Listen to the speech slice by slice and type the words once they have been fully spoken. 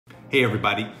Hey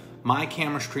everybody, my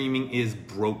camera streaming is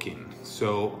broken.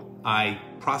 So I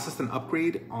processed an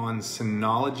upgrade on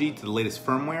Synology to the latest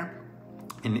firmware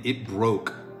and it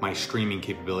broke my streaming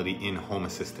capability in Home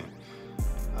Assistant.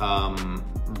 Ram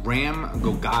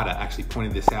Gogata actually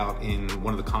pointed this out in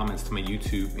one of the comments to my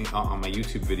on my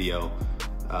YouTube video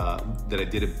that I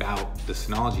did about the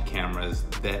Synology cameras,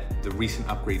 that the recent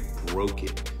upgrade broke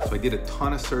it. So I did a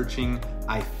ton of searching.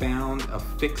 I found a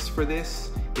fix for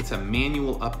this. It's a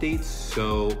manual update,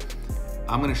 so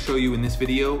I'm gonna show you in this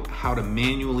video how to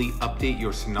manually update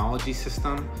your Synology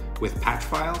system with patch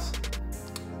files.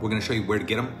 We're gonna show you where to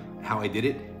get them, how I did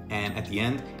it, and at the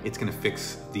end, it's gonna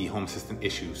fix the Home Assistant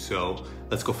issue. So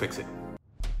let's go fix it.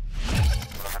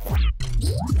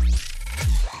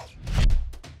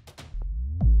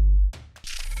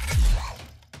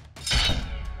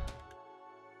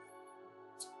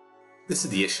 This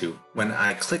is the issue. When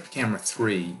I click camera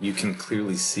 3, you can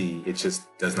clearly see it just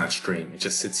does not stream. It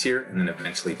just sits here and then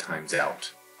eventually times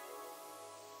out.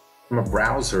 From a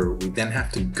browser, we then have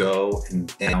to go and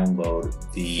download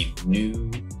the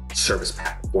new service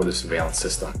pack for the surveillance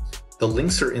system. The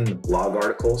links are in the blog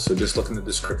article, so just look in the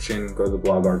description, go to the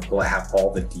blog article. I have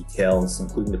all the details,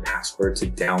 including the password to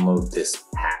download this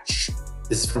patch.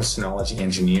 This is from Synology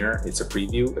NVR. It's a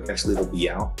preview. Eventually it'll be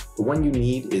out. The one you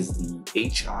need is the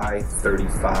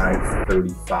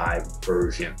HI3535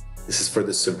 version. This is for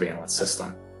the surveillance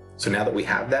system. So now that we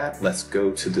have that, let's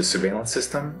go to the surveillance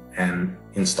system and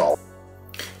install.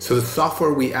 So the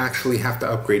software we actually have to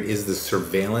upgrade is the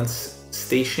surveillance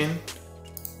station.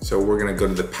 So we're gonna go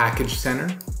to the package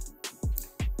center.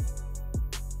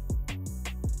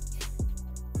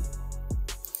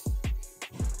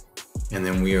 And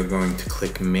then we are going to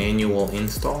click manual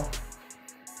install.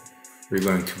 We're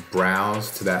going to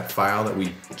browse to that file that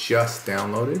we just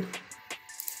downloaded.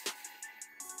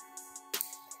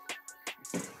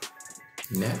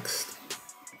 Next.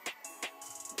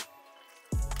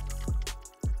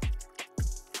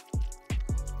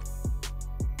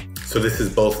 So this is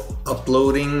both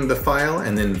uploading the file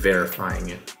and then verifying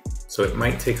it. So it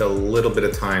might take a little bit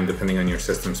of time depending on your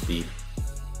system speed.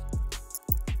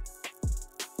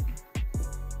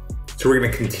 So we're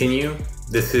going to continue.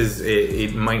 This is,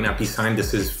 it might not be signed.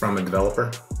 This is from a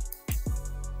developer.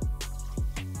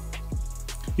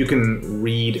 You can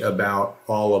read about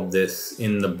all of this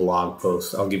in the blog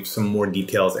post. I'll give some more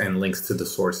details and links to the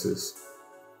sources.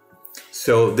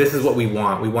 So this is what we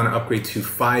want. We want to upgrade to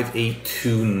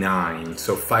 5829.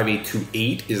 So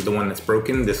 5828 is the one that's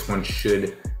broken. This one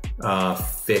should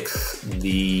fix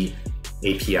the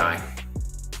API.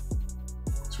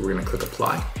 So we're going to click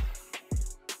apply.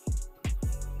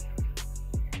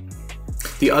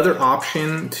 The other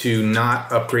option to not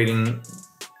upgrading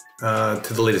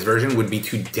to the latest version would be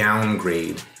to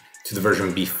downgrade to the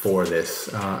version before this.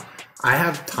 I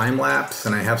have time-lapse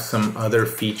and I have some other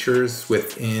features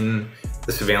within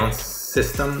the surveillance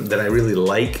system that I really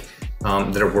like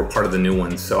that were part of the new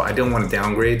one. So I don't want to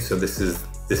downgrade, so this is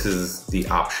the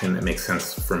option that makes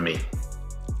sense for me.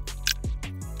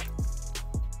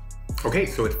 Okay,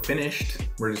 so it finished.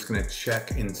 We're just gonna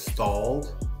check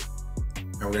installed.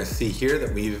 And we're going to see here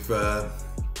that we've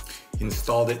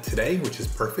installed it today, which is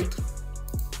perfect.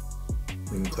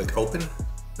 We can click open.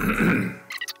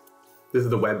 This is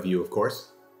the web view, of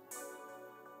course.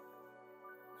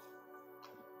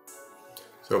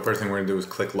 So first thing we're going to do is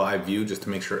click live view just to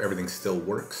make sure everything still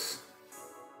works.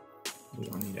 We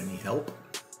don't need any help.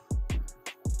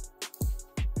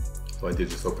 So I did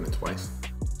just open it twice.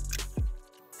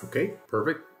 Okay,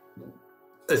 perfect.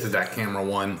 This is that camera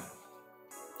one.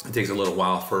 It takes a little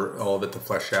while for all of it to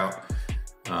flesh out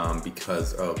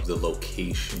because of the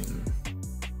location.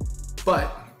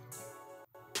 But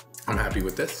I'm happy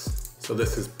with this. So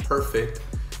this is perfect.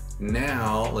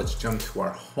 Now let's jump to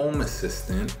our Home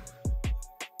Assistant.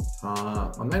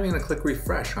 I'm not even gonna click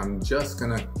refresh. I'm just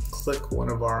gonna click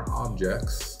one of our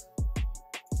objects.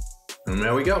 And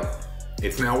there we go.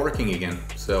 It's now working again.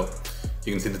 So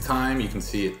you can see the time, you can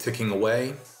see it ticking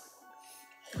away.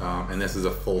 And this is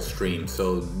a full stream.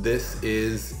 So this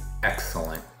is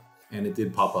excellent. And it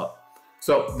did pop up.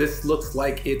 So this looks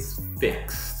like it's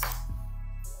fixed.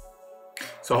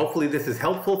 So hopefully this is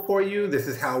helpful for you. This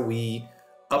is how we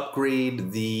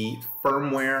upgrade the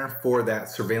firmware for that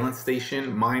surveillance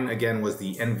station. Mine again was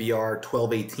the NVR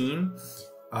 1218.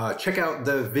 Check out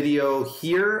the video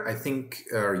here. I think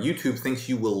YouTube thinks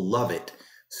you will love it.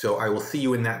 So I will see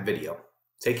you in that video.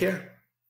 Take care.